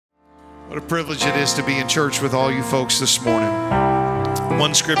What a privilege it is to be in church with all you folks this morning.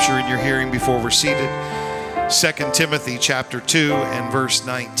 One scripture in your hearing before we're seated, 2 Timothy chapter 2 and verse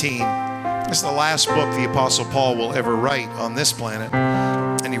 19. It's the last book the Apostle Paul will ever write on this planet.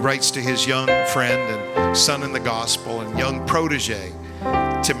 And he writes to his young friend and son in the gospel and young protege,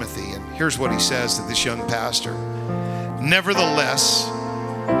 Timothy. And here's what he says to this young pastor. Nevertheless,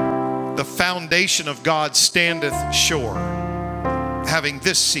 the foundation of God standeth sure, having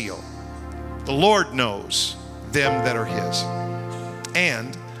this seal. The Lord knows them that are his.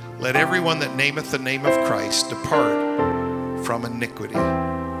 And let everyone that nameth the name of Christ depart from iniquity.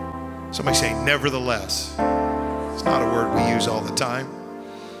 Somebody say, nevertheless. It's not a word we use all the time.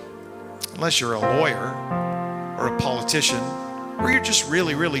 Unless you're a lawyer or a politician, or you're just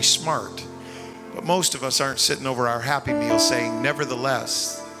really, really smart. But most of us aren't sitting over our Happy Meal saying,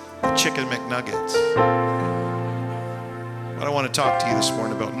 nevertheless, the chicken McNuggets. But I want to talk to you this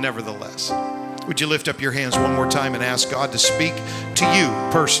morning about nevertheless. Would you lift up your hands one more time and ask God to speak to you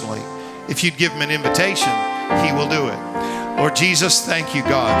personally? If you'd give him an invitation, he will do it. Lord Jesus, thank you,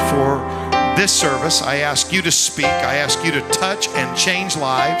 God, for this service. I ask you to speak. I ask you to touch and change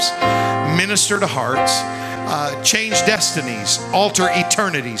lives, minister to hearts, change destinies, alter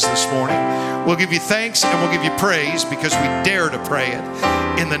eternities this morning. We'll give you thanks and we'll give you praise because we dare to pray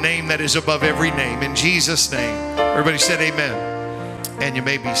it in the name that is above every name. In Jesus' name. Everybody said amen. And you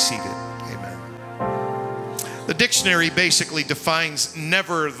may be seated. The dictionary basically defines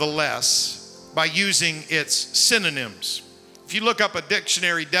nevertheless by using its synonyms. If you look up a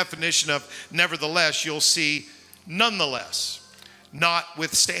dictionary definition of nevertheless, you'll see nonetheless,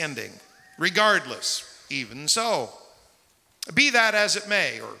 notwithstanding, regardless, even so. Be that as it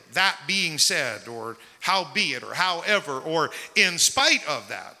may, or that being said, or howbeit, or however, or in spite of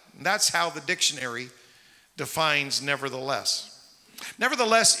that. That's how the dictionary defines nevertheless.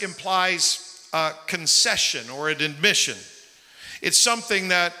 Nevertheless implies a concession or an admission. It's something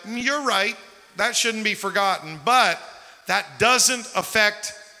that, you're right, that shouldn't be forgotten, but that doesn't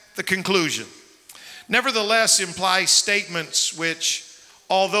affect the conclusion. Nevertheless implies statements which,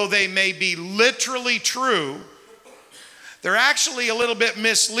 although they may be literally true, they're actually a little bit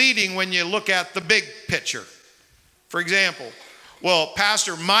misleading when you look at the big picture. For example, well,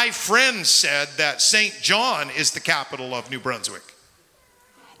 Pastor, my friend said that St. John is the capital of New Brunswick.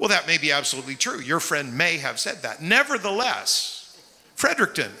 Well, that may be absolutely true. Your friend may have said that. Nevertheless,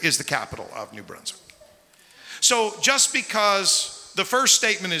 Fredericton is the capital of New Brunswick. So just because the first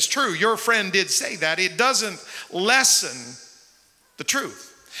statement is true, your friend did say that, it doesn't lessen the truth.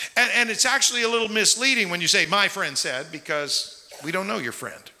 And it's actually a little misleading when you say, my friend said, because we don't know your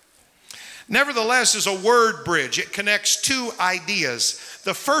friend. Nevertheless is a word bridge. It connects two ideas.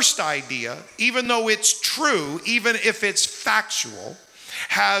 The first idea, even though it's true, even if it's factual,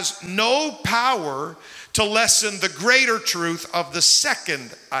 has no power to lessen the greater truth of the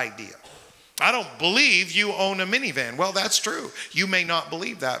second idea. I don't believe you own a minivan. Well, that's true. You may not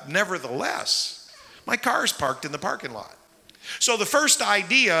believe that. Nevertheless, my car is parked in the parking lot. So the first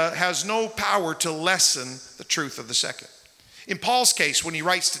idea has no power to lessen the truth of the second. In Paul's case, when he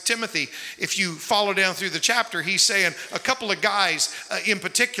writes to Timothy, if you follow down through the chapter, he's saying a couple of guys in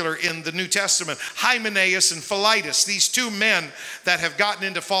particular in the New Testament, Hymenaeus and Philetus, these two men that have gotten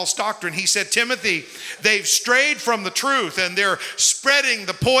into false doctrine. He said, Timothy, they've strayed from the truth and they're spreading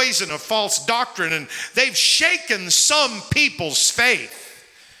the poison of false doctrine and they've shaken some people's faith.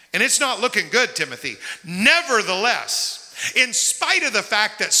 And it's not looking good, Timothy. Nevertheless, in spite of the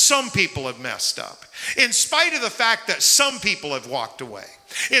fact that some people have messed up, in spite of the fact that some people have walked away,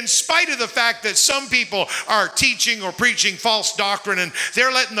 in spite of the fact that some people are teaching or preaching false doctrine and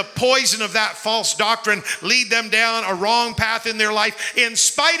they're letting the poison of that false doctrine lead them down a wrong path in their life, in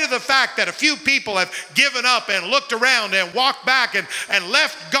spite of the fact that a few people have given up and looked around and walked back and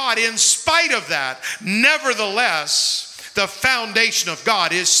left God, in spite of that, nevertheless, the foundation of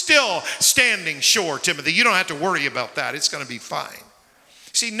God is still standing sure, Timothy. You don't have to worry about that. It's going to be fine.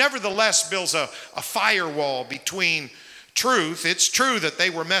 See, nevertheless builds a firewall between truth. It's true that they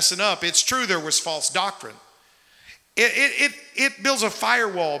were messing up. It's true there was false doctrine. It builds a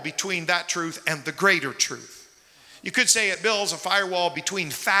firewall between that truth and the greater truth. You could say it builds a firewall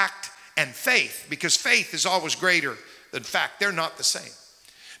between fact and faith, because faith is always greater than fact. They're not the same.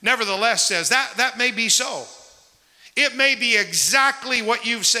 Nevertheless says that may be so. It may be exactly what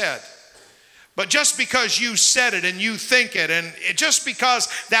you've said. But just because you said it and you think it, and just because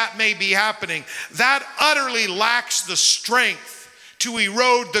that may be happening, that utterly lacks the strength to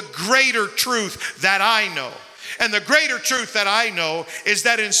erode the greater truth that I know. And the greater truth that I know is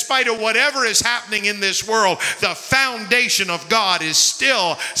that in spite of whatever is happening in this world, the foundation of God is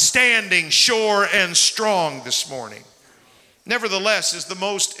still standing sure and strong this morning. Nevertheless is the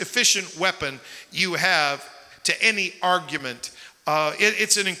most efficient weapon you have to any argument.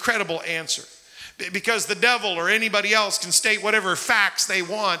 It's an incredible answer. Because the devil or anybody else can state whatever facts they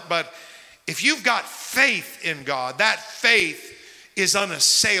want, but if you've got faith in God, that faith is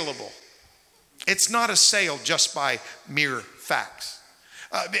unassailable. It's not assailed just by mere facts.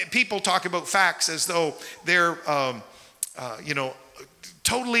 People talk about facts as though they're,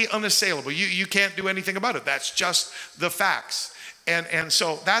 totally unassailable. You can't do anything about it. That's just the facts. And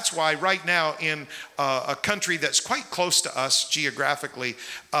so that's why right now in a country that's quite close to us geographically,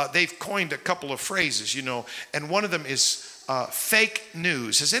 they've coined a couple of phrases, and one of them is fake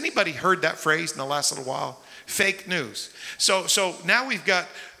news. Has anybody heard that phrase in the last little while? Fake news. So now we've got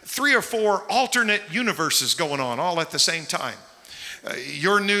 3 or 4 alternate universes going on all at the same time.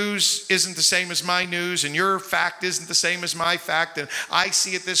 Your news isn't the same as my news, and your fact isn't the same as my fact, and I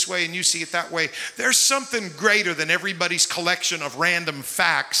see it this way and you see it that way. There's something greater than everybody's collection of random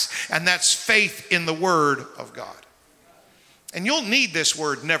facts, and that's faith in the Word of God. And you'll need this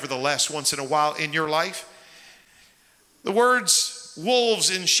word, nevertheless, once in a while in your life. The words wolves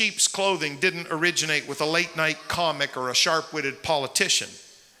in sheep's clothing didn't originate with a late night comic or a sharp-witted politician.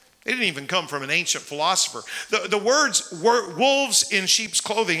 It didn't even come from an ancient philosopher. The words wolves in sheep's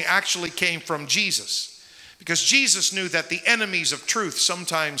clothing actually came from Jesus, because Jesus knew that the enemies of truth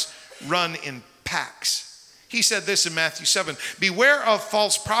sometimes run in packs. He said this in Matthew 7, "Beware of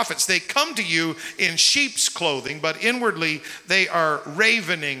false prophets. They come to you in sheep's clothing, but inwardly they are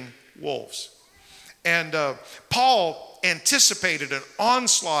ravening wolves." And Paul anticipated an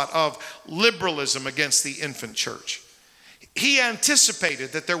onslaught of liberalism against the infant church. He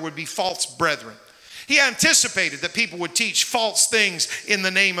anticipated that there would be false brethren. He anticipated that people would teach false things in the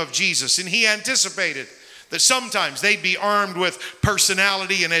name of Jesus. And he anticipated that sometimes they'd be armed with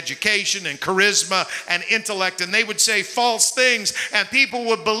personality and education and charisma and intellect, and they would say false things, and people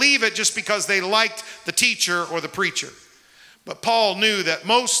would believe it just because they liked the teacher or the preacher. But Paul knew that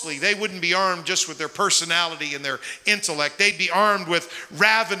mostly they wouldn't be armed just with their personality and their intellect. They'd be armed with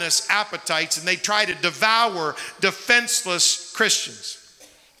ravenous appetites, and they'd try to devour defenseless Christians.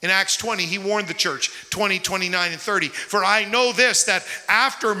 In Acts 20, he warned the church, 20, 29, and 30, "For I know this, that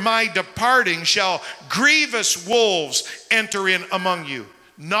after my departing shall grievous wolves enter in among you,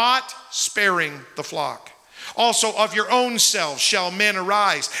 not sparing the flock. Also of your own selves shall men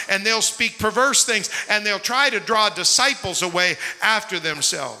arise, and they'll speak perverse things, and they'll try to draw disciples away after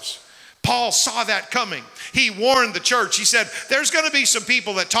themselves." Paul saw that coming. He warned the church. He said, there's going to be some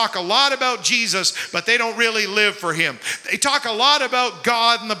people that talk a lot about Jesus, but they don't really live for him. They talk a lot about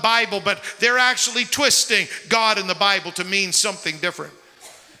God and the Bible, but they're actually twisting God and the Bible to mean something different.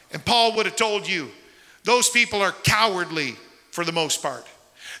 And Paul would have told you, those people are cowardly for the most part.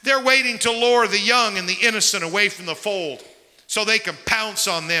 They're waiting to lure the young and the innocent away from the fold so they can pounce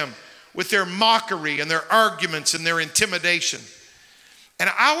on them with their mockery and their arguments and their intimidation. And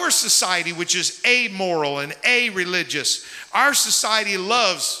our society, which is amoral and a-religious, our society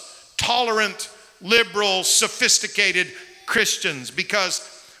loves tolerant, liberal, sophisticated Christians, because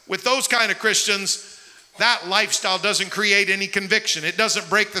with those kind of Christians, that lifestyle doesn't create any conviction. It doesn't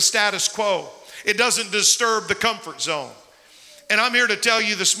break the status quo. It doesn't disturb the comfort zone. And I'm here to tell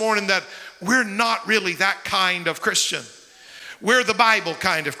you this morning that we're not really that kind of Christian. We're the Bible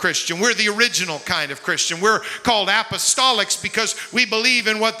kind of Christian. We're the original kind of Christian. We're called apostolics because we believe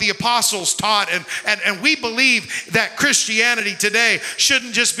in what the apostles taught. And we believe that Christianity today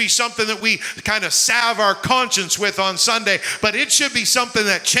shouldn't just be something that we kind of salve our conscience with on Sunday, but it should be something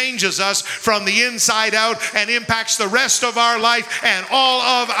that changes us from the inside out and impacts the rest of our life and all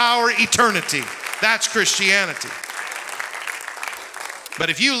of our eternity. That's Christianity.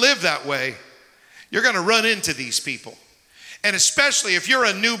 But if you live that way, you're going to run into these people. And especially if you're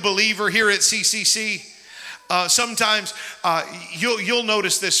a new believer here at CCC, sometimes you'll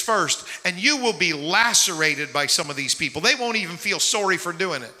notice this first, and you will be lacerated by some of these people. They won't even feel sorry for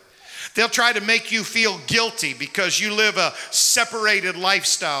doing it. They'll try to make you feel guilty because you live a separated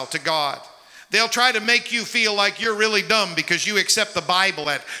lifestyle to God. They'll try to make you feel like you're really dumb because you accept the Bible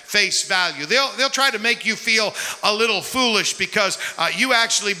at face value. They'll try to make you feel a little foolish because you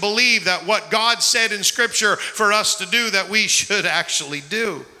actually believe that what God said in Scripture for us to do, that we should actually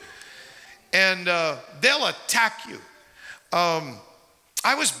do. And they'll attack you.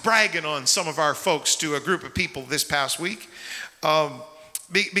 I was bragging on some of our folks to a group of people this past week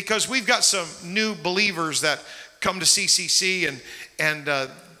because we've got some new believers that come to CCC, and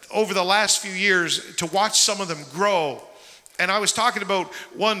over the last few years to watch some of them grow. And I was talking about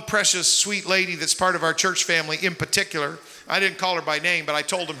one precious, sweet lady that's part of our church family in particular. I didn't call her by name, but I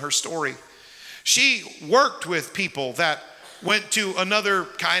told them her story. She worked with people that went to another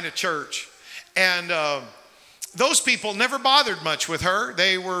kind of church. And those people never bothered much with her.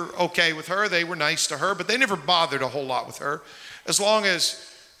 They were okay with her. They were nice to her, but they never bothered a whole lot with her. As long as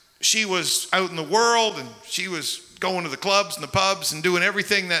she was out in the world and she was going to the clubs and the pubs and doing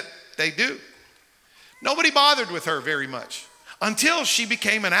everything that they do. Nobody bothered with her very much until she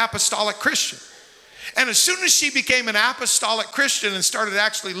became an apostolic Christian. And as soon as she became an apostolic Christian and started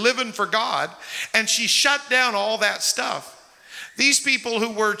actually living for God, and she shut down all that stuff, these people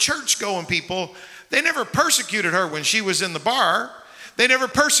who were church-going people, they never persecuted her when she was in the bar. They never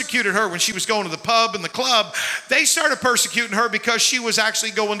persecuted her when she was going to the pub and the club. They started persecuting her because she was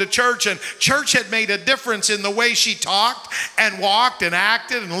actually going to church, and church had made a difference in the way she talked and walked and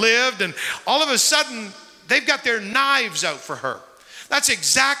acted and lived. And all of a sudden, they've got their knives out for her. That's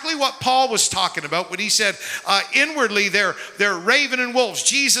exactly what Paul was talking about when he said, inwardly, they're ravening wolves.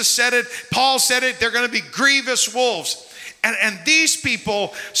 Jesus said it. Paul said it. They're going to be grievous wolves. And these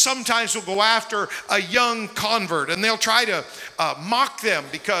people sometimes will go after a young convert, and they'll try to mock them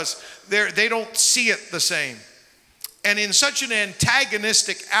because they don't see it the same. And in such an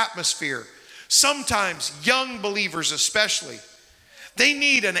antagonistic atmosphere, sometimes young believers especially, they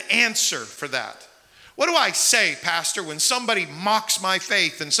need an answer for that. What do I say, Pastor, when somebody mocks my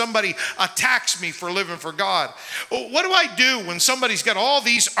faith and somebody attacks me for living for God? What do I do when somebody's got all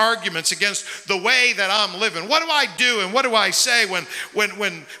these arguments against the way that I'm living? What do I do and what do I say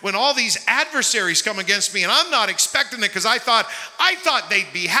when all these adversaries come against me and I'm not expecting it because I thought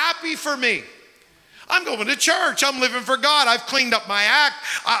they'd be happy for me? I'm going to church. I'm living for God. I've cleaned up my act.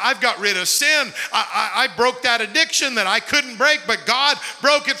 I've got rid of sin. I broke that addiction that I couldn't break, but God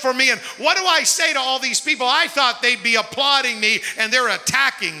broke it for me. And what do I say to all these people? I thought they'd be applauding me, and they're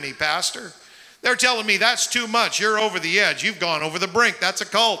attacking me, Pastor. They're telling me that's too much. You're over the edge. You've gone over the brink. That's a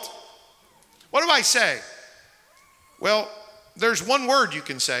cult. What do I say? Well, there's one word you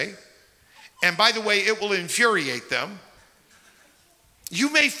can say, and by the way, it will infuriate them. You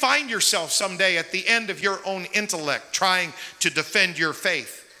may find yourself someday at the end of your own intellect trying to defend your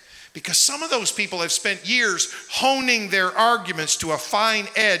faith, because some of those people have spent years honing their arguments to a fine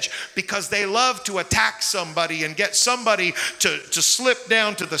edge because they love to attack somebody and get somebody to slip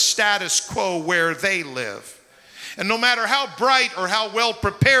down to the status quo where they live. And no matter how bright or how well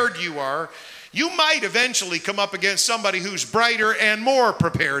prepared you are, you might eventually come up against somebody who's brighter and more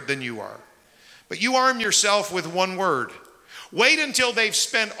prepared than you are. But you arm yourself with one word. Wait until they've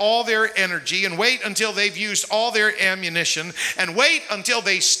spent all their energy, and wait until they've used all their ammunition, and wait until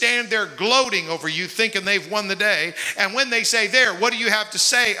they stand there gloating over you thinking they've won the day. And when they say, there, what do you have to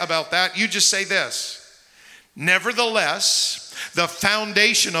say about that? You just say this: nevertheless, the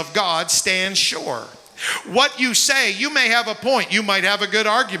foundation of God stands sure. What you say, you may have a point. You might have a good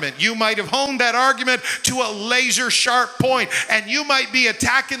argument. You might have honed that argument to a laser sharp point, and you might be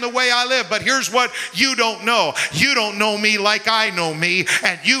attacking the way I live. But here's what you don't know. You don't know me like I know me,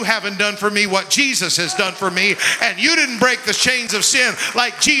 and you haven't done for me what Jesus has done for me, and you didn't break the chains of sin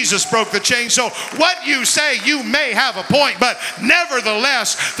like Jesus broke the chains. So what you say, you may have a point, but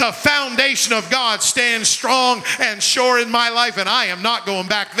nevertheless, the foundation of God stands strong and sure in my life, and I am not going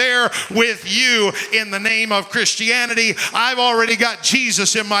back there with you in the name of Christianity. I've already got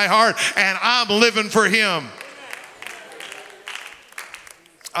Jesus in my heart, and I'm living for him.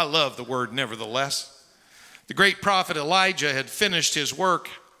 I love the word nevertheless. The great prophet Elijah had finished his work,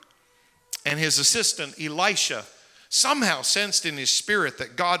 and his assistant Elisha somehow sensed in his spirit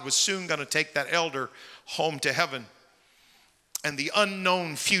that God was soon going to take that elder home to heaven, and the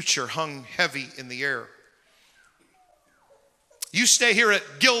unknown future hung heavy in the air. You stay here at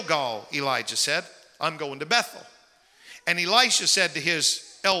Gilgal, Elijah said. I'm going to Bethel. And Elisha said to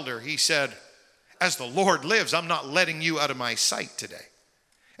his elder, he said, as the Lord lives, I'm not letting you out of my sight today.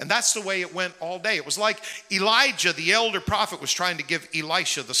 And that's the way it went all day. It was like Elijah, the elder prophet, was trying to give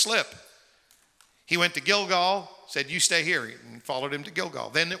Elisha the slip. He went to Gilgal, said, you stay here, and followed him to Gilgal.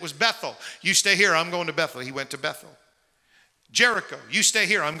 Then it was Bethel. You stay here, I'm going to Bethel. He went to Bethel. Jericho, you stay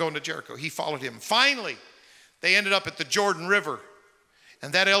here, I'm going to Jericho. He followed him. Finally, they ended up at the Jordan River.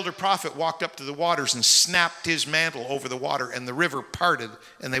 And that elder prophet walked up to the waters and snapped his mantle over the water, and the river parted,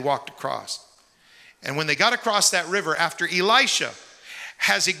 and they walked across. And when they got across that river, after Elisha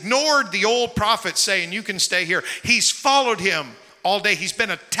has ignored the old prophet saying, you can stay here, he's followed him all day. He's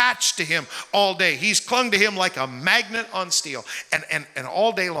been attached to him all day. He's clung to him like a magnet on steel, and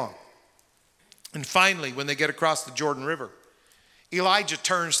all day long. And finally, when they get across the Jordan River, Elijah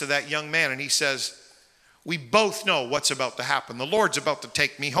turns to that young man and he says, we both know what's about to happen. The Lord's about to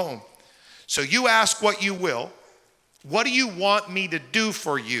take me home. So you ask what you will. What do you want me to do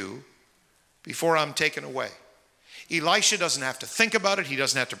for you before I'm taken away? Elisha doesn't have to think about it. He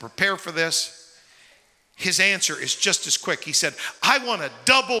doesn't have to prepare for this. His answer is just as quick. He said, I want a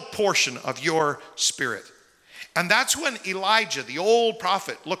double portion of your spirit. And that's when Elijah, the old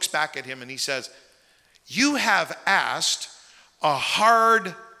prophet, looks back at him and he says, you have asked a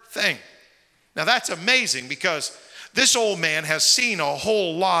hard thing. Now that's amazing, because this old man has seen a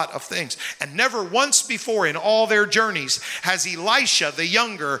whole lot of things, and never once before in all their journeys has Elisha the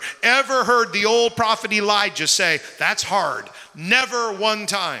younger ever heard the old prophet Elijah say, that's hard. Never one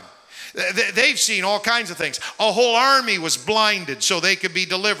time. They've seen all kinds of things. A whole army was blinded so they could be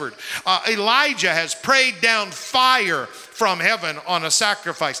delivered. Elijah has prayed down fire from heaven on a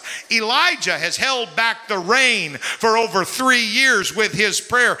sacrifice. Elijah has held back the rain for over 3 years with his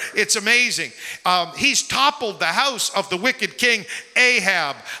prayer. It's amazing. He's toppled the house of the wicked king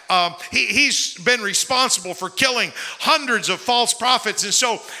Ahab. He's been responsible for killing hundreds of false prophets. And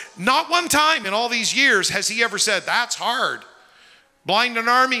so not one time in all these years has he ever said, that's hard. Blind an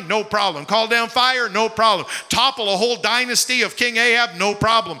army? No problem. Call down fire? No problem. Topple a whole dynasty of King Ahab? No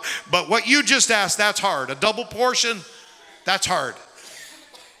problem. But what you just asked, that's hard. A double portion? That's hard.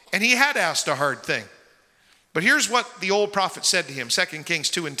 And he had asked a hard thing. But here's what the old prophet said to him, 2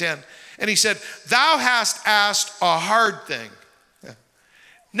 Kings 2:10. And he said, thou hast asked a hard thing.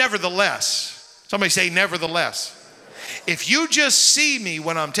 Nevertheless. Somebody say, nevertheless. If you just see me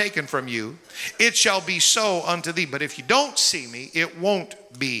when I'm taken from you, it shall be so unto thee. But if you don't see me, it won't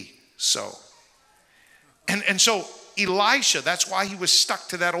be so. And so Elisha, that's why he was stuck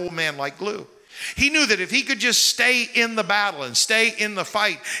to that old man like glue. He knew that if he could just stay in the battle and stay in the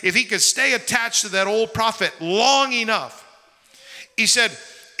fight, if he could stay attached to that old prophet long enough, he said,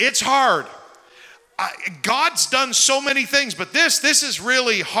 it's hard. God's done so many things, but this is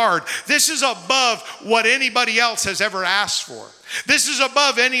really hard. This is above what anybody else has ever asked for. This is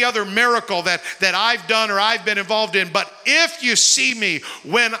above any other miracle that I've done or I've been involved in. But if you see me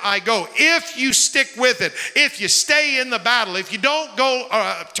when I go, if you stick with it, if you stay in the battle, if you don't go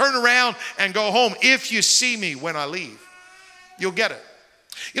turn around and go home, if you see me when I leave, you'll get it.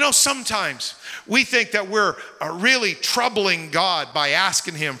 You know, sometimes we think that we're really troubling God by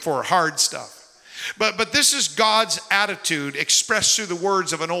asking him for hard stuff. But this is God's attitude expressed through the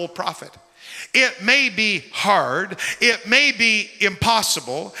words of an old prophet. It may be hard. It may be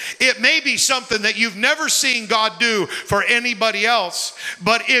impossible. It may be something that you've never seen God do for anybody else.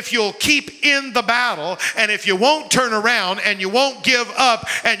 But if you'll keep in the battle, and if you won't turn around and you won't give up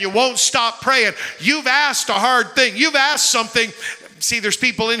and you won't stop praying, you've asked a hard thing. You've asked something. See, there's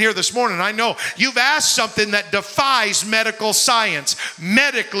people in here this morning, I know, you've asked something that defies medical science.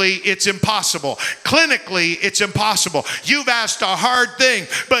 Medically, it's impossible. Clinically, it's impossible. You've asked a hard thing,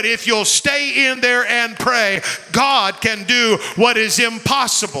 but if you'll stay in there and pray, God can do what is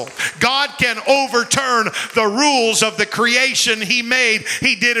impossible. God can overturn the rules of the creation he made.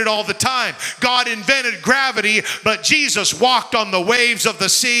 He did it all the time. God invented gravity, but Jesus walked on the waves of the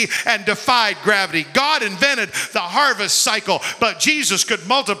sea and defied gravity. God invented the harvest cycle, but Jesus could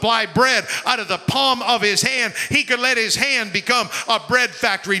multiply bread out of the palm of his hand. He could let his hand become a bread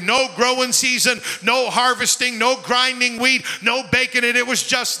factory. No growing season, no harvesting, no grinding wheat, no baking it. It was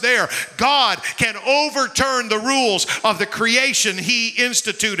just there. God can overturn the rules of the creation he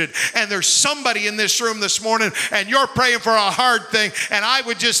instituted. And there's somebody in this room this morning and you're praying for a hard thing. And I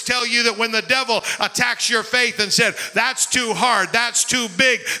would just tell you that when the devil attacks your faith and said, that's too hard, that's too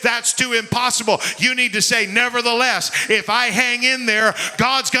big, that's too impossible, you need to say, nevertheless, if I hang in there,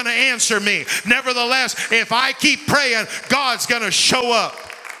 God's going to answer me. Nevertheless, if I keep praying, God's going to show up.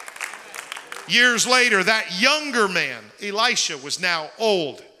 Years later, that younger man, Elisha, was now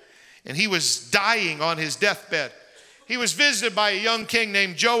old, and he was dying on his deathbed. He was visited by a young king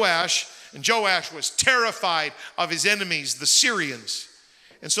named Joash, and Joash was terrified of his enemies, the Syrians.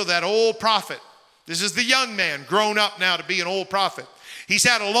 And so that old prophet, this is the young man grown up now to be an old prophet. He's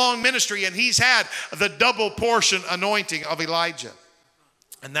had a long ministry, and he's had the double portion anointing of Elijah.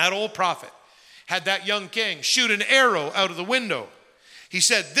 And that old prophet had that young king shoot an arrow out of the window. He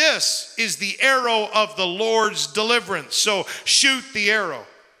said, this is the arrow of the Lord's deliverance, so shoot the arrow.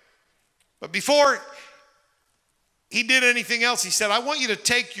 But before he did anything else, he said, I want you to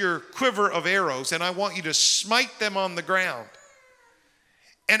take your quiver of arrows and I want you to smite them on the ground.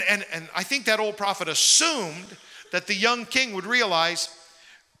 And I think that old prophet assumed that the young king would realize,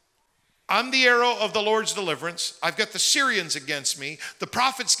 I'm the arrow of the Lord's deliverance. I've got the Syrians against me. The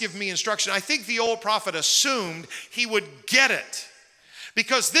prophets give me instruction. I think the old prophet assumed he would get it.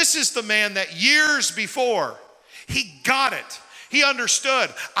 Because this is the man that years before, he got it. He understood,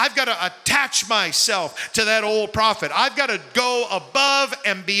 I've got to attach myself to that old prophet. I've got to go above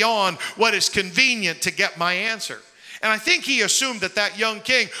and beyond what is convenient to get my answer. And I think he assumed that that young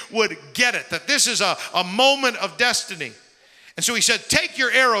king would get it, that this is a moment of destiny. And so he said, take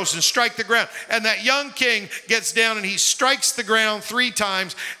your arrows and strike the ground. And that young king gets down and he strikes the ground 3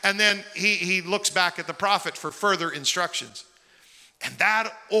 times. And then he looks back at the prophet for further instructions. And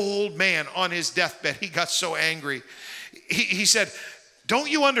that old man on his deathbed, he got so angry. He said, don't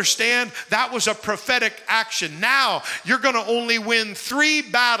you understand? That was a prophetic action. Now you're going to only win 3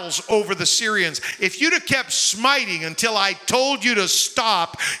 battles over the Syrians. If you'd have kept smiting until I told you to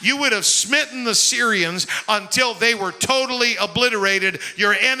stop, you would have smitten the Syrians until they were totally obliterated.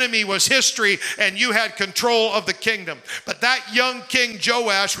 Your enemy was history and you had control of the kingdom. But that young King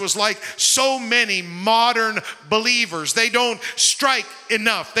Joash was like so many modern believers. They don't strike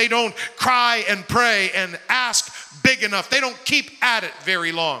enough. They don't cry and pray and ask big enough. They don't keep at it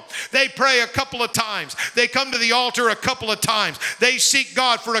very long. They pray a couple of times. They come to the altar a couple of times. They seek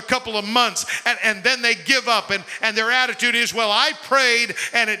God for a couple of months and then they give up and their attitude is, well, I prayed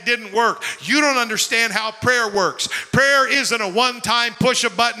and it didn't work. You don't understand how prayer works. Prayer isn't a one-time push a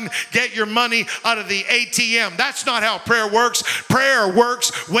button, get your money out of the ATM. That's not how prayer works. Prayer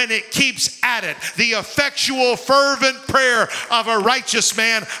works when it keeps at it. The effectual, fervent prayer of a righteous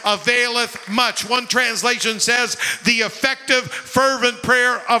man availeth much. One translation says, the effective, fervent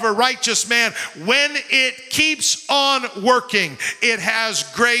prayer of a righteous man, when it keeps on working, it has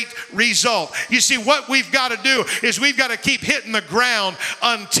great result. You see, what we've got to do is we've got to keep hitting the ground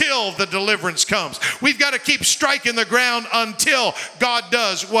until the deliverance comes. We've got to keep striking the ground until God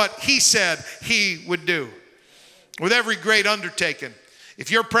does what he said he would do. With every great undertaking,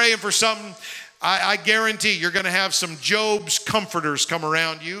 if you're praying for something, I guarantee you're going to have some Job's comforters come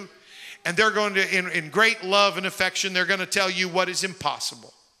around you. And they're going to, in great love and affection, they're going to tell you what is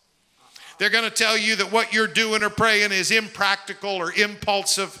impossible. They're going to tell you that what you're doing or praying is impractical or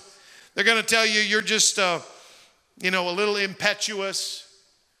impulsive. They're going to tell you you're just, a little impetuous.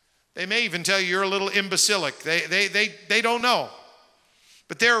 They may even tell you you're a little imbecilic. They don't know.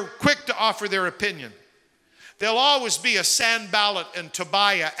 But they're quick to offer their opinion. There'll always be a Sanballat and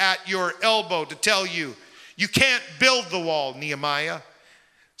Tobiah at your elbow to tell you, you can't build the wall, Nehemiah.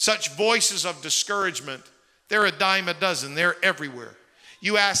 Such voices of discouragement, they're a dime a dozen. They're everywhere.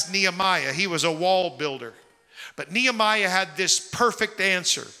 You ask Nehemiah, he was a wall builder. But Nehemiah had this perfect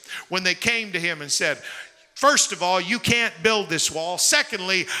answer when they came to him and said, first of all, you can't build this wall.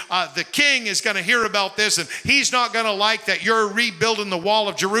 Secondly, the king is going to hear about this and he's not going to like that you're rebuilding the wall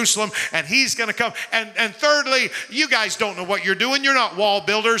of Jerusalem and he's going to come. And thirdly, you guys don't know what you're doing. You're not wall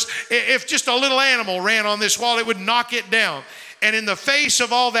builders. If just a little animal ran on this wall, it would knock it down. And in the face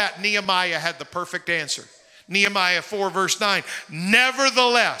of all that, Nehemiah had the perfect answer. Nehemiah 4 verse 9,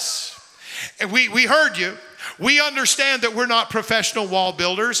 nevertheless, and we heard you. We understand that we're not professional wall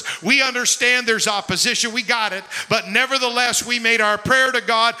builders. We understand there's opposition. We got it. But nevertheless, we made our prayer to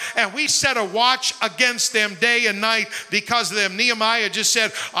God and we set a watch against them day and night because of them. Nehemiah just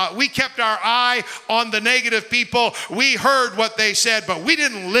said, we kept our eye on the negative people. We heard what they said, but we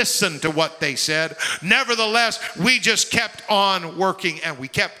didn't listen to what they said. Nevertheless, we just kept on working and we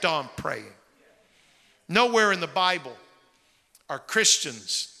kept on praying. Nowhere in the Bible are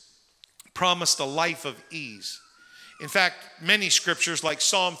Christians promised a life of ease. In fact, many scriptures like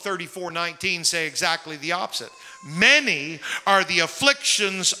Psalm 34:19 say exactly the opposite. Many are the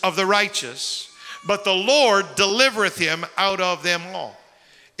afflictions of the righteous, but the Lord delivereth him out of them all.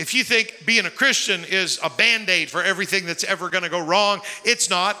 If you think being a Christian is a Band-Aid for everything that's ever going to go wrong, it's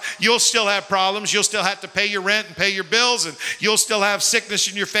not. You'll still have problems. You'll still have to pay your rent and pay your bills, and you'll still have sickness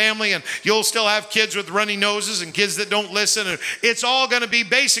in your family, and you'll still have kids with runny noses and kids that don't listen. And it's all going to be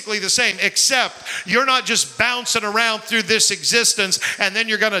basically the same, except you're not just bouncing around through this existence and then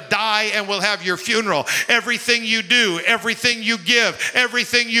you're going to die and we'll have your funeral. Everything you do, everything you give,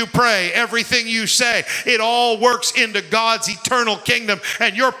 everything you pray, everything you say, it all works into God's eternal kingdom,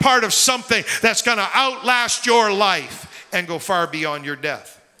 and you're part of something that's going to outlast your life and go far beyond your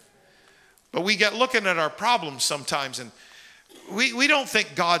death. But we get looking at our problems sometimes and we don't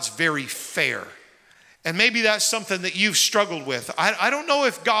think God's very fair. And maybe that's something that you've struggled with. I don't know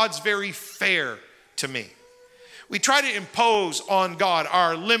if God's very fair to me. We try to impose on God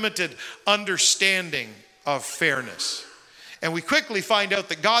our limited understanding of fairness. And we quickly find out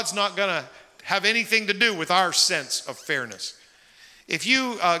that God's not going to have anything to do with our sense of fairness. If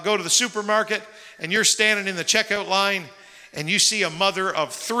you go to the supermarket and you're standing in the checkout line and you see a mother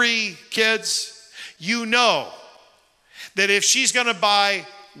of 3 kids, you know that if she's going to buy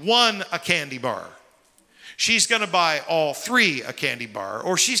one a candy bar, she's going to buy all three a candy bar,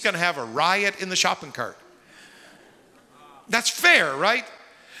 or she's going to have a riot in the shopping cart. That's fair, right?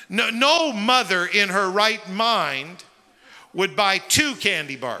 No mother in her right mind would buy 2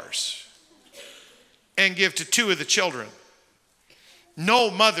 candy bars and give to 2 of the children.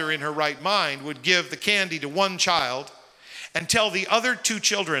 No mother in her right mind would give the candy to one child and tell the other 2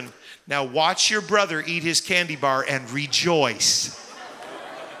 children, now watch your brother eat his candy bar and rejoice.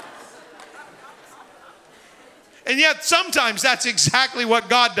 And yet sometimes that's exactly what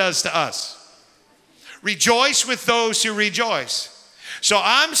God does to us. Rejoice with those who rejoice. So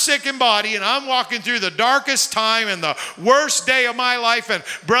I'm sick in body and I'm walking through the darkest time and the worst day of my life, and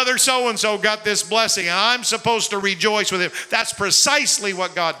brother so-and-so got this blessing and I'm supposed to rejoice with him. That's precisely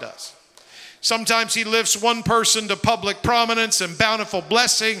what God does. Sometimes he lifts one person to public prominence and bountiful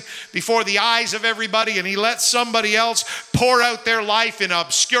blessing before the eyes of everybody, and he lets somebody else pour out their life in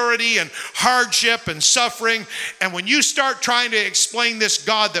obscurity and hardship and suffering. And when you start trying to explain this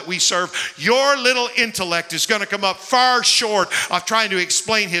God that we serve, your little intellect is going to come up far short of trying to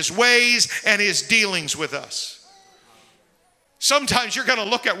explain his ways and his dealings with us. Sometimes you're going to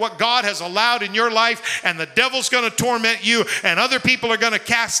look at what God has allowed in your life, and the devil's going to torment you, and other people are going to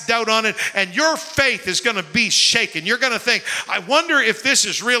cast doubt on it, and your faith is going to be shaken. You're going to think, I wonder if this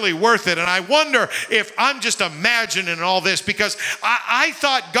is really worth it, and I wonder if I'm just imagining all this, because I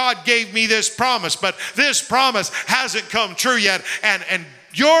thought God gave me this promise, but this promise hasn't come true yet, and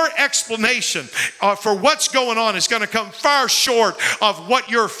your explanation for what's going on is going to come far short of what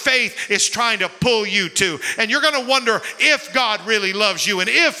your faith is trying to pull you to. And you're going to wonder if God really loves you, and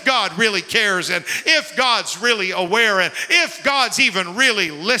if God really cares, and if God's really aware, and if God's even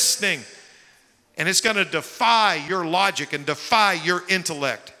really listening. And it's going to defy your logic and defy your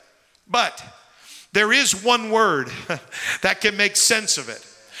intellect. But there is one word that can make sense of it.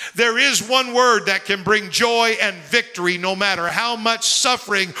 There is one word that can bring joy and victory no matter how much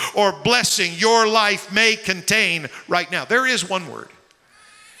suffering or blessing your life may contain right now. There is one word.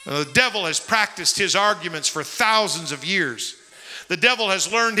 The devil has practiced his arguments for thousands of years. The devil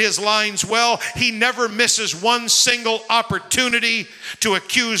has learned his lines well. He never misses one single opportunity to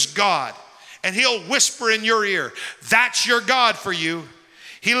accuse God. And he'll whisper in your ear, that's your God for you.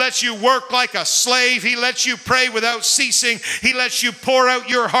 He lets you work like a slave. He lets you pray without ceasing. He lets you pour out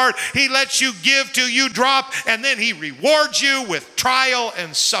your heart. He lets you give till you drop, and then he rewards you with trial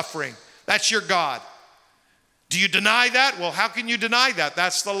and suffering. That's your God. Do you deny that? Well, how can you deny that?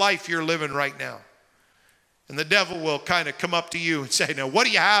 That's the life you're living right now. And the devil will kind of come up to you and say, now, what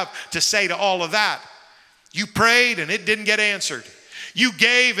do you have to say to all of that? You prayed and it didn't get answered. You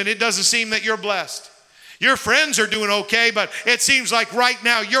gave and it doesn't seem that you're blessed. Your friends are doing okay, but it seems like right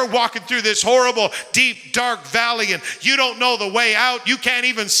now you're walking through this horrible, deep, dark valley, and you don't know the way out. You can't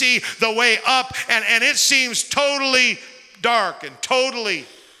even see the way up, and it seems totally dark and totally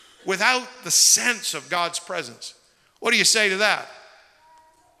without the sense of God's presence. What do you say to that?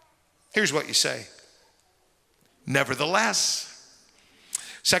 Here's what you say. Nevertheless,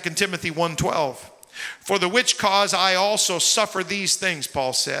 2 Timothy 1:12, for the which cause I also suffer these things,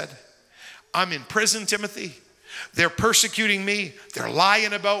 Paul said. I'm in prison, Timothy. They're persecuting me. They're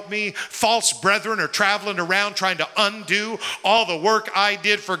lying about me. False brethren are traveling around trying to undo all the work I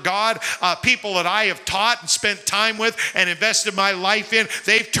did for God. People that I have taught and spent time with and invested my life in,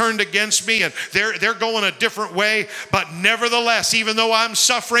 they've turned against me, and they're going a different way. But nevertheless, even though I'm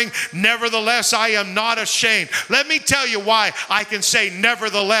suffering, nevertheless, I am not ashamed. Let me tell you why I can say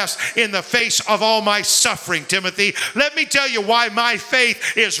nevertheless in the face of all my suffering, Timothy. Let me tell you why my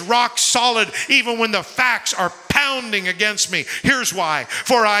faith is rock solid even when the facts are pounding against me. Here's why.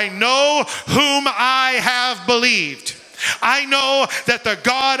 For I know whom I have believed. I know that the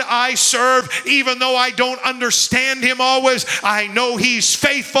God I serve, even though I don't understand him always, I know he's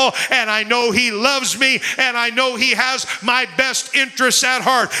faithful, and I know he loves me, and I know he has my best interests at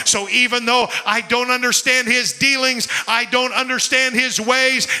heart. So even though I don't understand his dealings, I don't understand his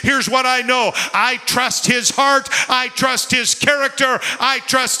ways, here's what I know. I trust his heart. I trust his character. I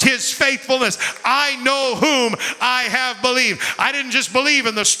trust his faithfulness. I know whom I have believed. I didn't just believe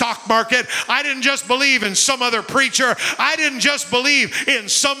in the stock market. I didn't just believe in some other preacher. I didn't just believe in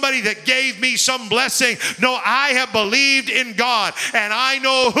somebody that gave me some blessing. No, I have believed in God, and I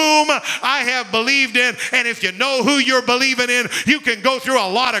know whom I have believed in. And if you know who you're believing in, you can go through a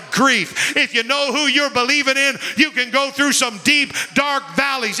lot of grief. If you know who you're believing in, you can go through some deep, dark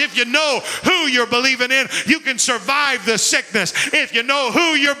valleys. If you know who you're believing in, you can survive the sickness. If you know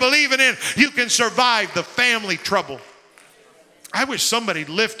who you're believing in, you can survive the family trouble. I wish somebody'd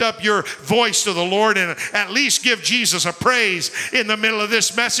lift up your voice to the Lord and at least give Jesus a praise in the middle of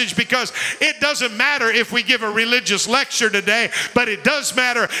this message, because it doesn't matter if we give a religious lecture today, but it does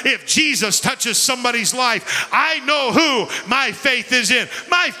matter if Jesus touches somebody's life. I know who my faith is in.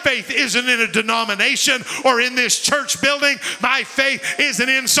 My faith isn't in a denomination or in this church building. My faith isn't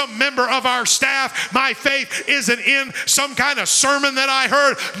in some member of our staff. My faith isn't in some kind of sermon that I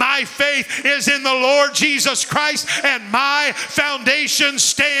heard. My faith is in the Lord Jesus Christ, and my foundation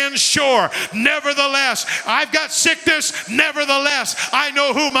stands sure. Nevertheless, I've got sickness. Nevertheless, I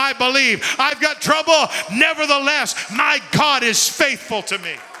know whom I believe. I've got trouble. Nevertheless, my God is faithful to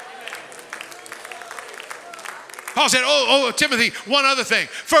me. Paul said, Timothy, one other thing.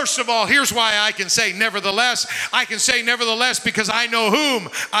 First of all, here's why I can say nevertheless. I can say nevertheless because I know whom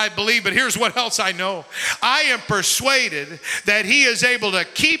I believe. But here's what else I know. I am persuaded that he is able to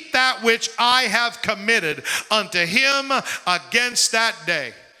keep that which I have committed unto him against that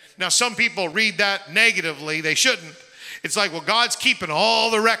day. Now, some people read that negatively. They shouldn't. It's like, well, God's keeping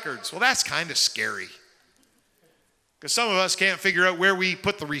all the records. Well, that's kind of scary. Because some of us can't figure out where we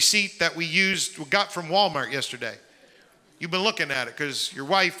put the receipt that we got from Walmart yesterday. You've been looking at it because your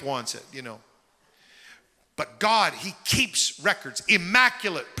wife wants it, you know. But God, he keeps records,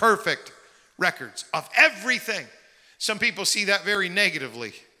 immaculate, perfect records of everything. Some people see that very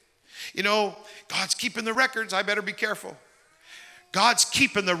negatively. You know, God's keeping the records. I better be careful. God's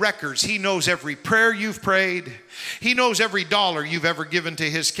keeping the records. He knows every prayer you've prayed. He knows every dollar you've ever given to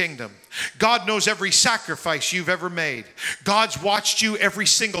his kingdom. God knows every sacrifice you've ever made. God's watched you every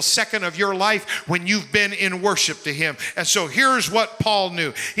single second of your life when you've been in worship to him. And so here's what Paul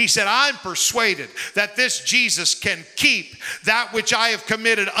knew. He said, I'm persuaded that this Jesus can keep that which I have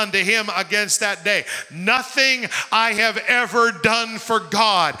committed unto him against that day. Nothing I have ever done for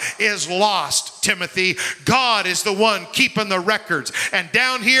God is lost, Timothy. God is the one keeping the records. And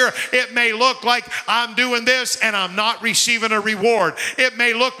down here, it may look like I'm doing this and I'm not receiving a reward. It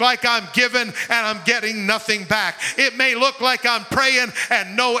may look like I'm giving and I'm getting nothing back. It may look like I'm praying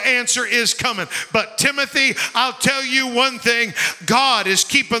and no answer is coming. But Timothy, I'll tell you one thing. God is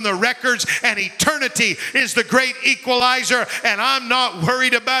keeping the records, and eternity is the great equalizer. And I'm not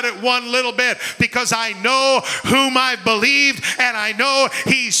worried about it one little bit, because I know whom I believed, and I know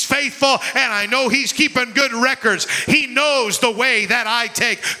he's faithful, and I know he's keeping good records. He knows the way that I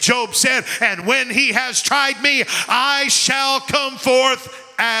take. Job said, and when he has tried me, I shall come forth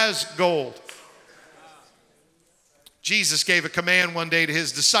as gold. Jesus gave a command one day to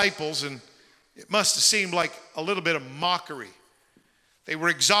his disciples, and it must have seemed like a little bit of mockery. They were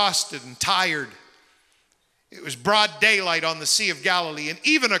exhausted and tired. It was broad daylight on the Sea of Galilee, and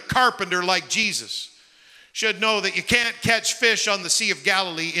even a carpenter like Jesus should know that you can't catch fish on the Sea of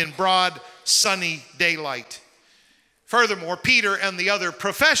Galilee in broad, sunny daylight. Furthermore, Peter and the other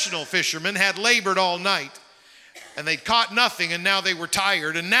professional fishermen had labored all night, and they'd caught nothing, and now they were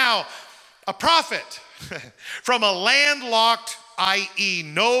tired. And now a prophet from a landlocked, i.e.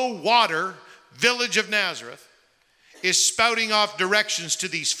 no water, village of Nazareth is spouting off directions to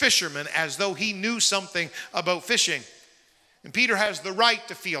these fishermen as though he knew something about fishing. And Peter has the right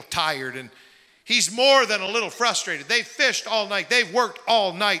to feel tired, and he's more than a little frustrated. They've fished all night. They've worked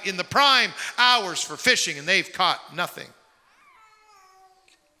all night in the prime hours for fishing, and they've caught nothing.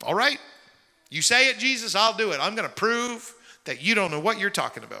 All right, you say it, Jesus, I'll do it. I'm going to prove that you don't know what you're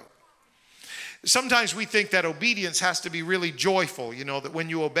talking about. Sometimes we think that obedience has to be really joyful, you know, that when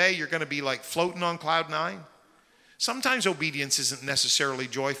you obey, you're going to be like floating on cloud nine. Sometimes obedience isn't necessarily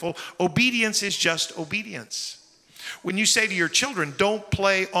joyful. Obedience is just obedience. When you say to your children, don't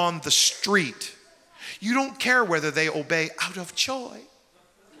play on the street, you don't care whether they obey out of joy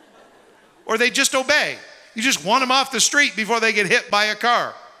or they just obey. You just want them off the street before they get hit by a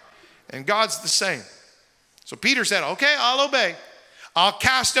car. And God's the same. So Peter said, okay, I'll obey. I'll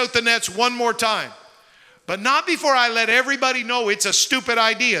cast out the nets one more time, but not before I let everybody know it's a stupid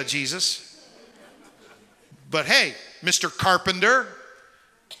idea, Jesus. But hey, Mr. Carpenter,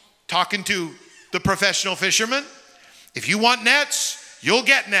 talking to the professional fisherman, if you want nets, you'll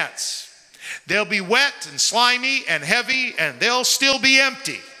get nets. They'll be wet and slimy and heavy, and they'll still be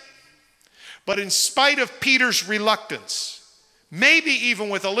empty. But in spite of Peter's reluctance, maybe even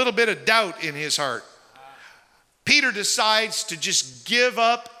with a little bit of doubt in his heart, Peter decides to just give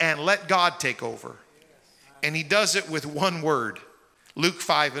up and let God take over. And he does it with one word, Luke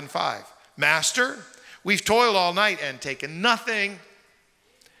 5:5. Master, we've toiled all night and taken nothing.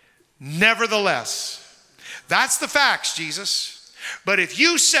 Nevertheless, that's the facts, Jesus. But if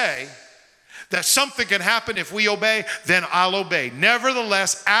you say that something can happen if we obey, then I'll obey.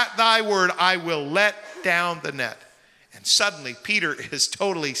 Nevertheless, at thy word, I will let down the net. And suddenly Peter is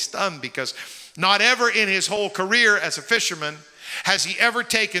totally stunned, because not ever in his whole career as a fisherman has he ever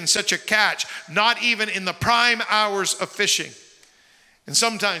taken such a catch, not even in the prime hours of fishing. And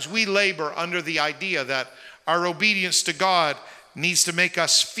sometimes we labor under the idea that our obedience to God needs to make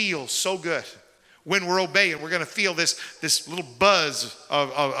us feel so good. When we're obeying, we're going to feel this little buzz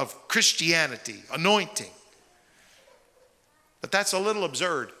of Christianity, anointing. But that's a little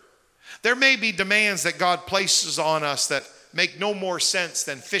absurd. There may be demands that God places on us that make no more sense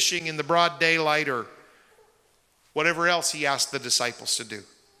than fishing in the broad daylight or whatever else he asked the disciples to do.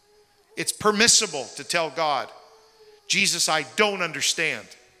 It's permissible to tell God, Jesus, I don't understand.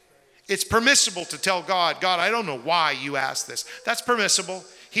 It's permissible to tell God, God, I don't know why you asked this. That's permissible.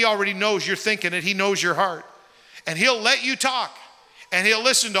 He already knows you're thinking it. He knows your heart. And he'll let you talk. And he'll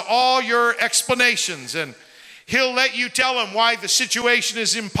listen to all your explanations. And he'll let you tell him why the situation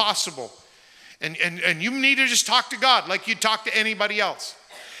is impossible. And you need to just talk to God like you talk to anybody else.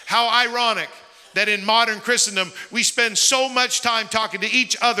 How ironic that in modern Christendom, we spend so much time talking to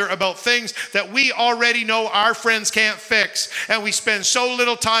each other about things that we already know our friends can't fix. And we spend so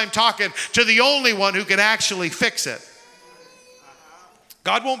little time talking to the only one who can actually fix it.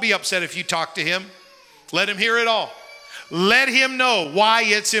 God won't be upset if you talk to him. Let him hear it all. Let him know why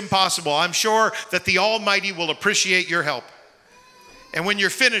it's impossible. I'm sure that the Almighty will appreciate your help. And when you're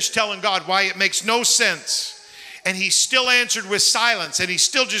finished telling God why it makes no sense, and he still answered with silence, and he's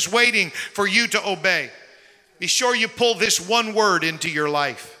still just waiting for you to obey, be sure you pull this one word into your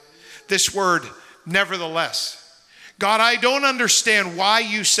life. This word, nevertheless. God, I don't understand why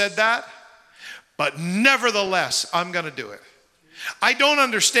you said that, but nevertheless, I'm going to do it. I don't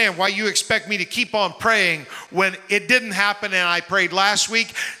understand why you expect me to keep on praying when it didn't happen and I prayed last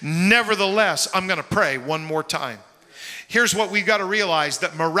week. Nevertheless, I'm going to pray one more time. Here's what we've got to realize,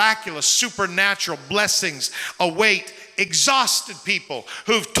 that miraculous, supernatural blessings await exhausted people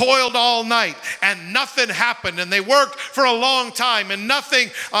who've toiled all night and nothing happened, and they worked for a long time and nothing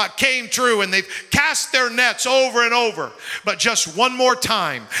came true, and they've cast their nets over and over. But just one more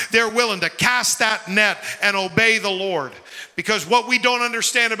time, they're willing to cast that net and obey the Lord. Because what we don't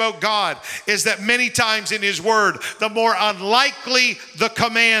understand about God is that many times in his word, the more unlikely the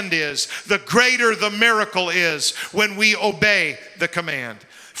command is, the greater the miracle is when we obey the command.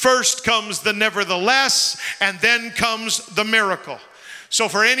 First comes the nevertheless, and then comes the miracle. So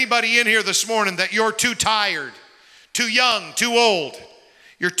for anybody in here this morning that you're too tired, too young, too old,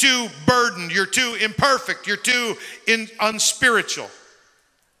 you're too burdened, you're too imperfect, you're too unspiritual,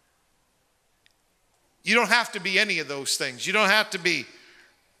 you don't have to be any of those things. You don't have to be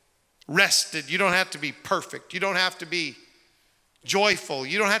rested. You don't have to be perfect. You don't have to be joyful.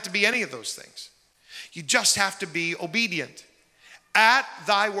 You don't have to be any of those things. You just have to be obedient. At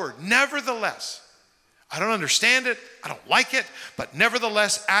thy word. Nevertheless, I don't understand it. I don't like it. But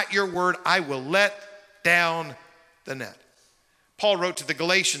nevertheless, at your word, I will let down the net. Paul wrote to the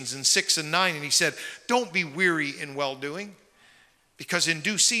Galatians in 6 and 9, and he said, don't be weary in well-doing, because in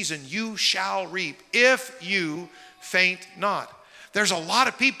due season you shall reap if you faint not. There's a lot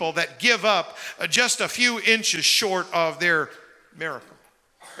of people that give up just a few inches short of their miracle.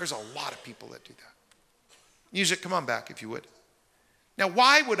 There's a lot of people that do that. Music, come on back if you would. Now,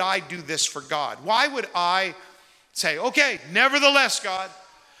 why would I do this for God? Why would I say, okay, nevertheless, God,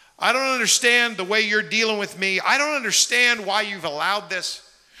 I don't understand the way you're dealing with me. I don't understand why you've allowed this.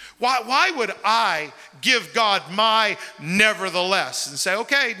 Why would I give God my nevertheless and say,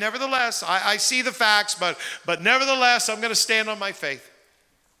 okay, nevertheless, I see the facts, but nevertheless, I'm going to stand on my faith?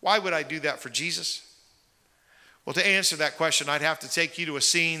 Why would I do that for Jesus? Well, to answer that question, I'd have to take you to a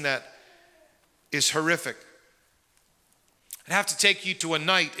scene that is horrific. I'd have to take you to a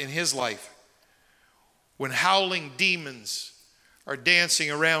night in his life when howling demons are dancing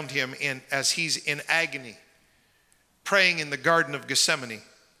around him as he's in agony, praying in the Garden of Gethsemane.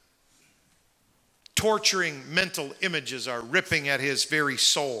 Torturing mental images are ripping at his very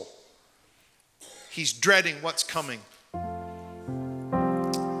soul. He's dreading what's coming.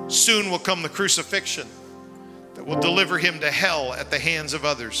 Soon will come the crucifixion that will deliver him to hell at the hands of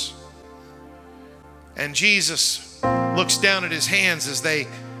others. And Jesus looks down at his hands as they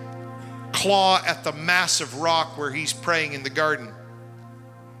claw at the massive rock where he's praying in the garden.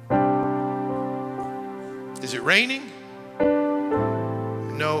 Is it raining?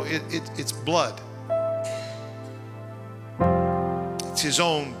 No, it's blood. It's his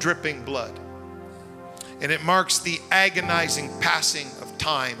own dripping blood. And it marks the agonizing passing of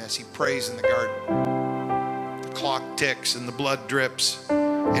time as he prays in the garden. The clock ticks and the blood drips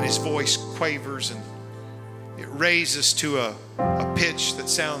and his voice quavers and it raises to a pitch that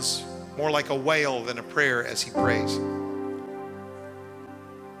sounds more like a wail than a prayer as he prays.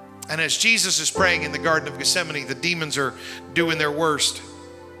 And as Jesus is praying in the Garden of Gethsemane, the demons are doing their worst.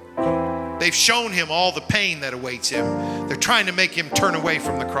 They've shown him all the pain that awaits him. They're trying to make him turn away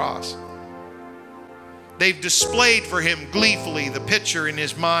from the cross. They've displayed for him gleefully the picture in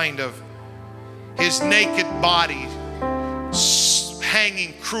his mind of his naked body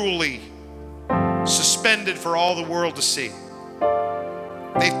hanging cruelly, suspended for all the world to see.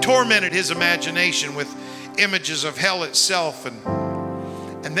 They've tormented his imagination with images of hell itself,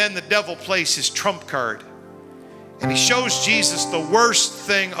 and then the devil plays his trump card, and he shows Jesus the worst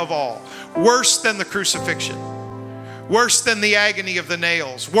thing of all, worse than the crucifixion, worse than the agony of the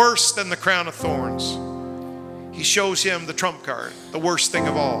nails, worse than the crown of thorns. He shows him the trump card, the worst thing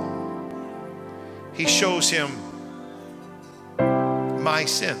of all. He shows him my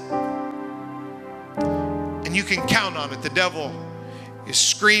sin. And you can count on it. The devil is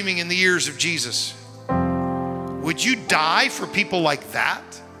screaming in the ears of Jesus, would you die for people like that?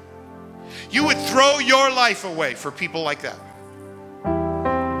 You would throw your life away for people like that.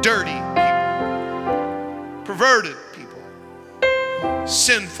 Dirty people, perverted people,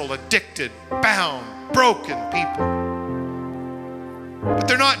 sinful, addicted, bound, broken people. But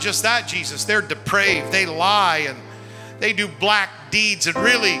they're not just that, Jesus. They're depraved. They lie and they do black deeds. And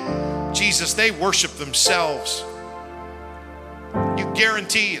really, Jesus, they worship themselves. You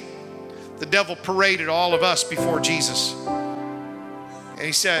guarantee it. The devil paraded all of us before Jesus. And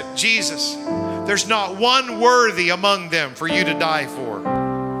he said, Jesus, there's not one worthy among them for you to die for.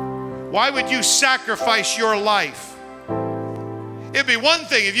 Why would you sacrifice your life? It'd be one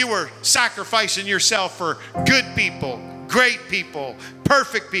thing if you were sacrificing yourself for good people, great people,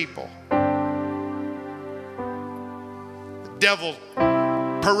 perfect people. The devil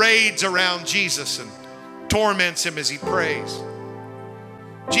parades around Jesus and torments him as he prays.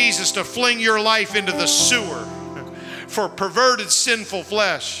 Jesus, to fling your life into the sewer for perverted, sinful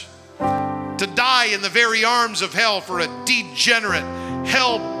flesh, to die in the very arms of hell for a degenerate,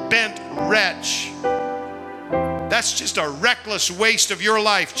 hell-bent wretch. That's just a reckless waste of your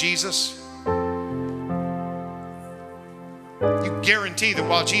life, Jesus. You guarantee that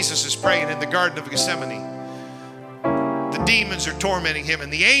while Jesus is praying in the Garden of Gethsemane, the demons are tormenting him,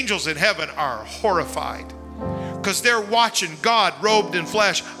 and the angels in heaven are horrified because they're watching God robed in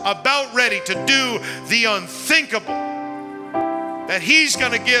flesh, about ready to do the unthinkable, that he's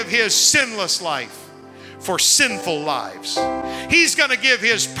going to give his sinless life for sinful lives. He's going to give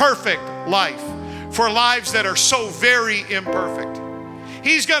his perfect life for lives that are so very imperfect.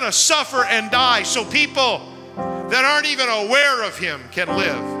 He's going to suffer and die so people that aren't even aware of him can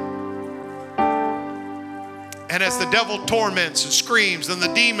live. And as the devil torments and screams, and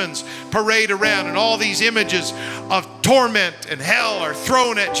the demons parade around, and all these images of torment and hell are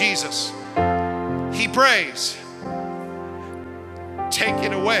thrown at Jesus, he prays, take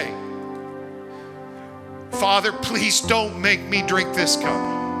it away. Father, please don't make me drink this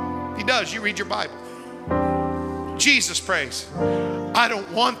cup. He does. You read your Bible. Jesus prays, I don't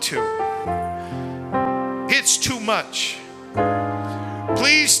want to. It's too much.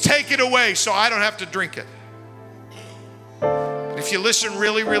 Please take it away so I don't have to drink it. If you listen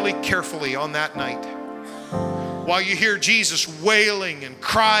really, really carefully on that night, while you hear Jesus wailing and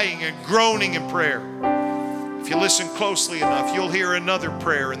crying and groaning in prayer, if you listen closely enough, you'll hear another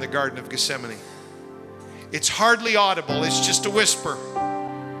prayer in the Garden of Gethsemane. It's hardly audible. It's just a whisper.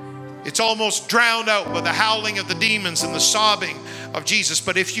 It's almost drowned out by the howling of the demons and the sobbing of Jesus.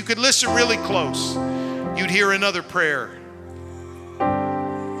 But if you could listen really close, you'd hear another prayer.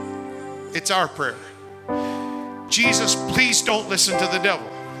 It's our prayer. Jesus, please don't listen to the devil.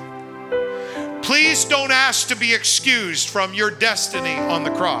 Please don't ask to be excused from your destiny on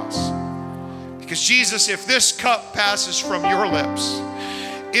the cross. Because Jesus, if this cup passes from your lips,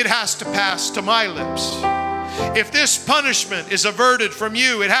 it has to pass to my lips. If this punishment is averted from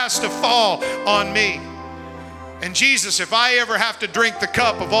you, it has to fall on me. And Jesus, if I ever have to drink the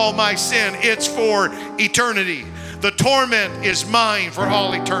cup of all my sin, it's for eternity. The torment is mine for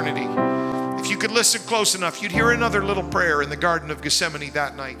all eternity. If you could listen close enough, you'd hear another little prayer in the Garden of Gethsemane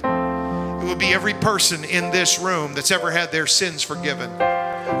that night. It would be every person in this room that's ever had their sins forgiven.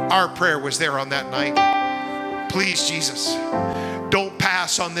 Our prayer was there on that night. Please, Jesus, don't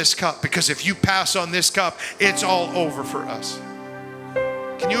pass on this cup, because if you pass on this cup, it's all over for us.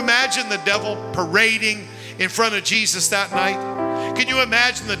 Can you imagine the devil parading in front of Jesus that night? Can you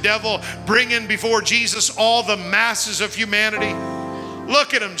imagine the devil bringing before Jesus all the masses of humanity?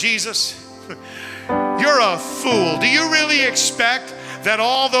 Look at him, Jesus. You're a fool. Do you really expect that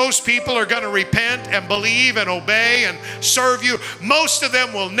all those people are going to repent and believe and obey and serve you? Most of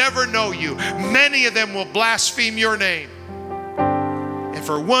them will never know you. Many of them will blaspheme your name. And And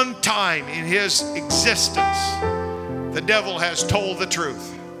for one time in his existence, the devil has told the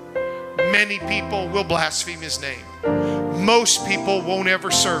truth. Many people will blaspheme his name. Most people won't ever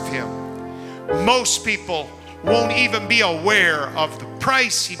serve him. Most people won't even be aware of the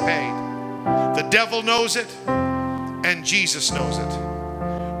price he paid. The devil knows it, and Jesus knows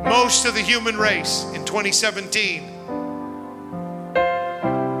it. Most of the human race in 2017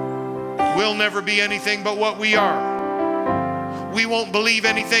 will never be anything but what we are. We won't believe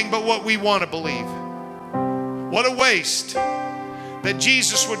anything but what we want to believe. What a waste that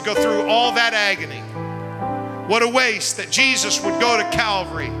Jesus would go through all that agony. What a waste that Jesus would go to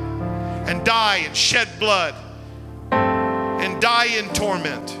Calvary and die and shed blood and die in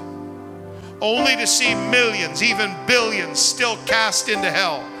torment, only to see millions, even billions, still cast into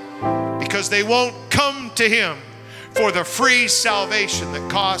hell because they won't come to him for the free salvation that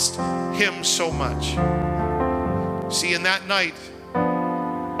cost him so much. See, in that night,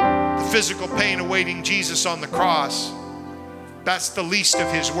 the physical pain awaiting Jesus on the cross, that's the least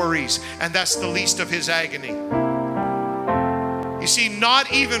of his worries, and that's the least of his agony. You see,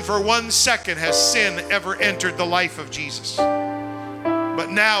 not even for 1 second has sin ever entered the life of Jesus. But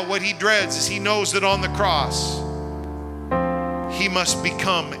now what he dreads is he knows that on the cross, he must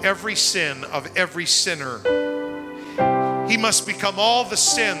become every sin of every sinner. He must become all the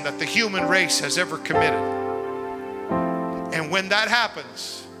sin that the human race has ever committed. And when that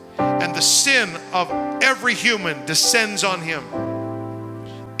happens, and the sin of every human descends on him,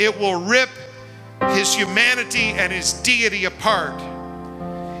 it will rip his humanity and his deity apart.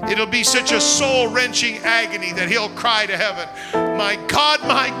 It'll be such a soul-wrenching agony that he'll cry to heaven, my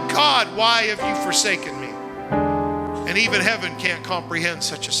God, why have you forsaken me?" And even heaven can't comprehend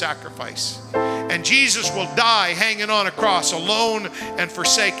such a sacrifice. And Jesus will die hanging on a cross, alone and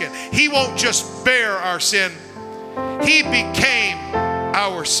forsaken. He won't just bear our sin. He became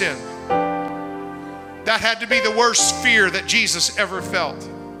our sin. That had to be the worst fear that Jesus ever felt.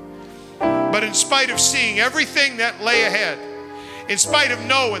 But in spite of seeing everything that lay ahead, in spite of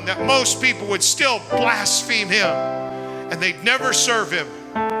knowing that most people would still blaspheme him and they'd never serve him,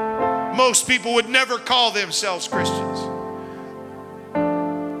 most people would never call themselves Christians.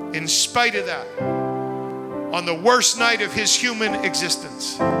 In spite of that, on the worst night of his human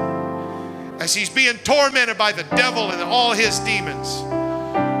existence, as he's being tormented by the devil and all his demons,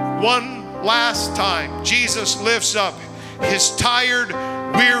 one last time, Jesus lifts up his tired,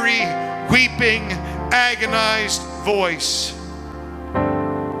 weary, weeping, agonized voice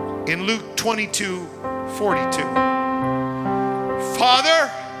in Luke 22:42.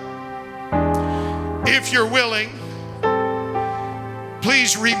 "Father, if you're willing,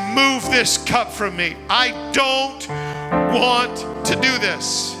 please remove this cup from me. I don't want to do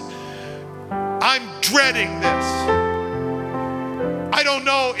this. I'm dreading this. I don't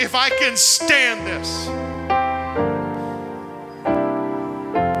know if I can stand this."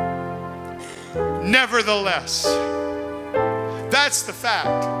 Nevertheless, that's the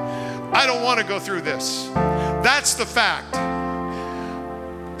fact. I don't want to go through this. That's the fact.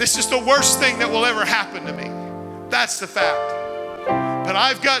 This is the worst thing that will ever happen to me. That's the fact. But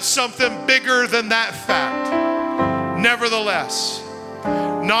I've got something bigger than that fact. Nevertheless,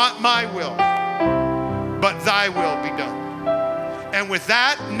 not my will, but thy will be done. And with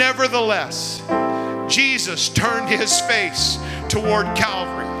that, nevertheless, Jesus turned his face toward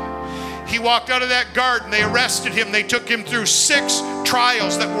Calvary. He walked out of that garden. They arrested him. They took him through 6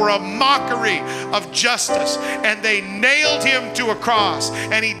 trials that were a mockery of justice. And they nailed him to a cross.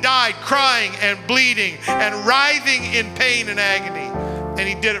 And he died crying and bleeding and writhing in pain and agony. And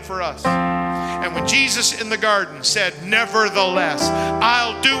he did it for us. And when Jesus in the garden said, "Nevertheless,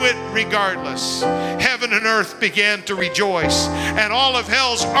 I'll do it regardless," heaven and earth began to rejoice. And all of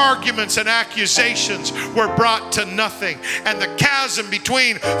hell's arguments and accusations were brought to nothing. And the chasm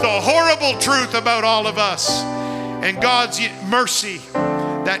between the horrible truth about all of us and God's mercy,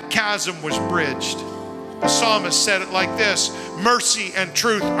 that chasm was bridged. The psalmist said it like this: "Mercy and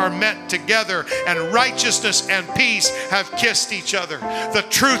truth are met together, and righteousness and peace have kissed each other." The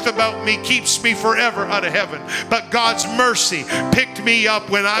truth about me keeps me forever out of heaven, but God's mercy picked me up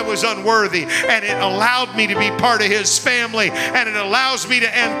when I was unworthy, and it allowed me to be part of his family, and it allows me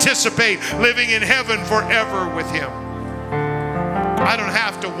to anticipate living in heaven forever with him. I don't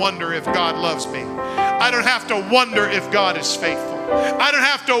have to wonder if God loves me. I don't have to wonder if God is faithful. I don't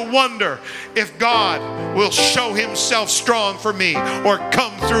have to wonder if God will show himself strong for me or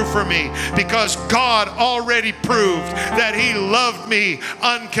come through for me, because God already proved that he loved me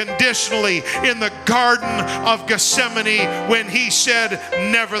unconditionally in the Garden of Gethsemane when he said,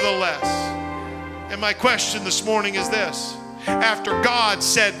 "Nevertheless." And my question this morning is this: after God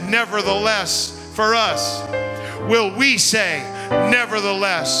said nevertheless for us, will we say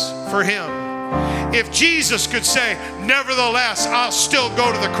nevertheless for him? If Jesus could say, nevertheless, I'll still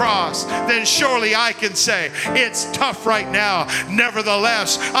go to the cross, then surely I can say, it's tough right now.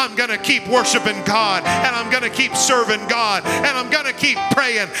 Nevertheless, I'm going to keep worshiping God, and I'm going to keep serving God, and I'm going to keep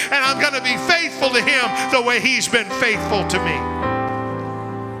praying, and I'm going to be faithful to him the way he's been faithful to me.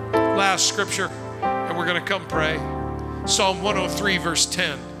 Last scripture, and we're going to come pray. Psalm 103, verse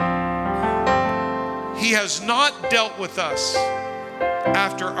 10. He has not dealt with us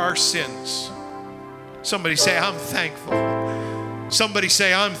after our sins. Somebody say, I'm thankful. Somebody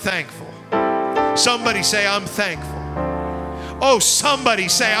say, I'm thankful. Somebody say, I'm thankful. Oh, somebody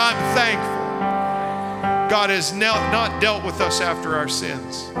say, I'm thankful. God has not dealt with us after our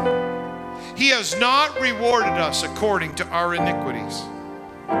sins. He has not rewarded us according to our iniquities.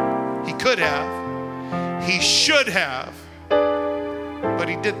 He could have. He should have. But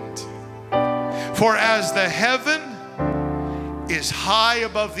he didn't. For as the heaven is high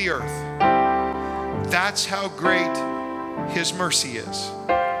above the earth, that's how great his mercy is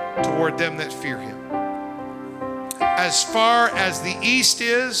toward them that fear him. As far as the east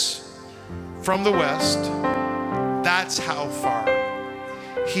is from the west, that's how far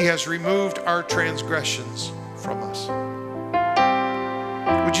he has removed our transgressions from us.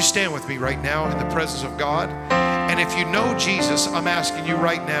 Would you stand with me right now in the presence of God? And if you know Jesus, I'm asking you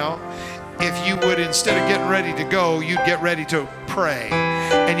right now, if you would, instead of getting ready to go, you'd get ready to pray.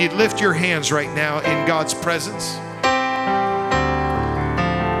 And you'd lift your hands right now in God's presence.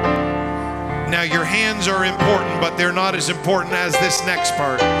 Now your hands are important, but they're not as important as this next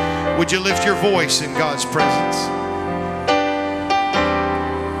part. Would you lift your voice in God's presence?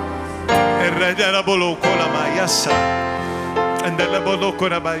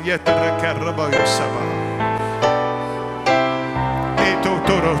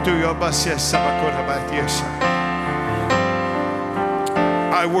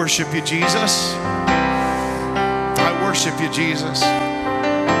 I worship you, Jesus. I worship you, Jesus.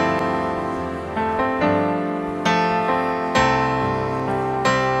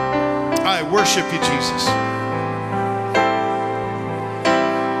 I worship you, Jesus.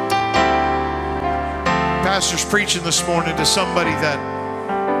 Pastor's preaching this morning to somebody that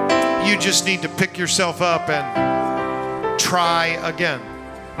you just need to pick yourself up and try again.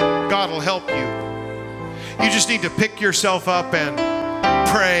 God will help you. You just need to pick yourself up and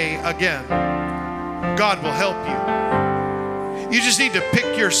pray again. God will help you. You just need to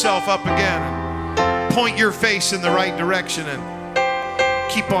pick yourself up again and point your face in the right direction and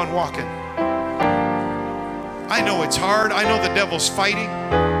keep on walking. I know it's hard. I know the devil's fighting.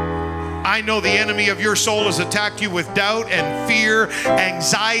 I know the enemy of your soul has attacked you with doubt and fear,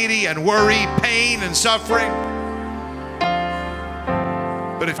 anxiety and worry, pain and suffering.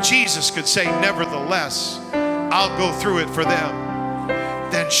 But if Jesus could say, nevertheless, I'll go through it for them,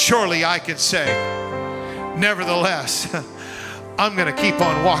 then surely I can say, nevertheless, I'm going to keep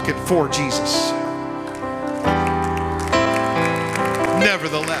on walking for Jesus.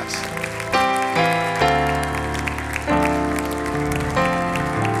 Nevertheless.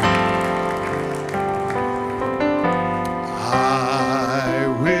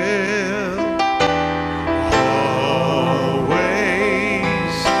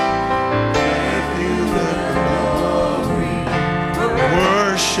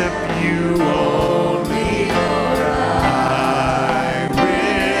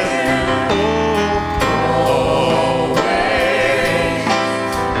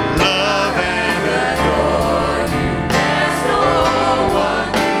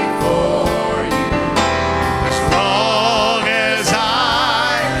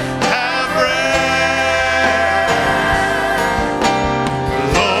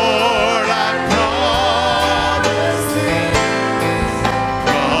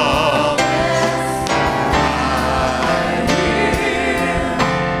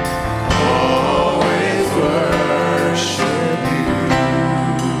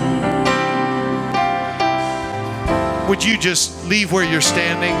 Would you just leave where you're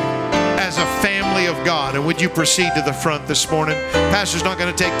standing as a family of God, and would you proceed to the front this morning? Pastor's not going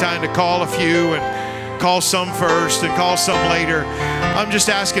to take time to call a few and call some first and call some later. I'm just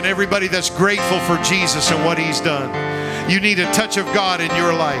asking everybody that's grateful for Jesus and what he's done. You need a touch of God in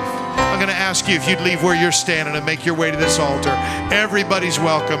your life. I'm going to ask you if you'd leave where you're standing and make your way to this altar. Everybody's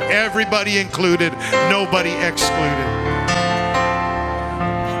welcome, everybody included, nobody excluded.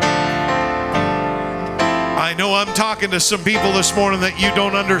 I know I'm talking to some people this morning that you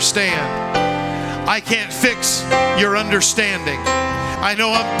don't understand. I can't fix your understanding. I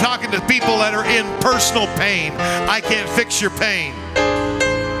know I'm talking to people that are in personal pain. I can't fix your pain.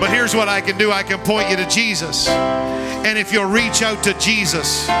 But here's what I can do. I can point you to Jesus. And if you'll reach out to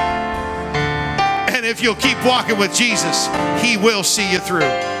Jesus, and if you'll keep walking with Jesus, He will see you through.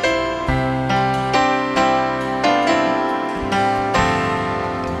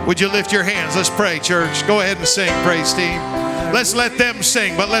 Would you lift your hands? Let's pray, church. Go ahead and sing, praise team. Let's let them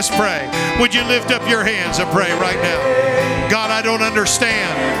sing, but let's pray. Would you lift up your hands and pray right now? God, I don't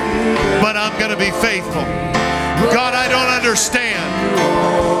understand, but I'm going to be faithful. God, I don't understand,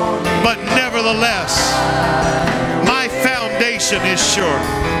 but nevertheless, my foundation is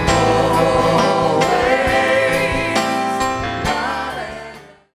sure.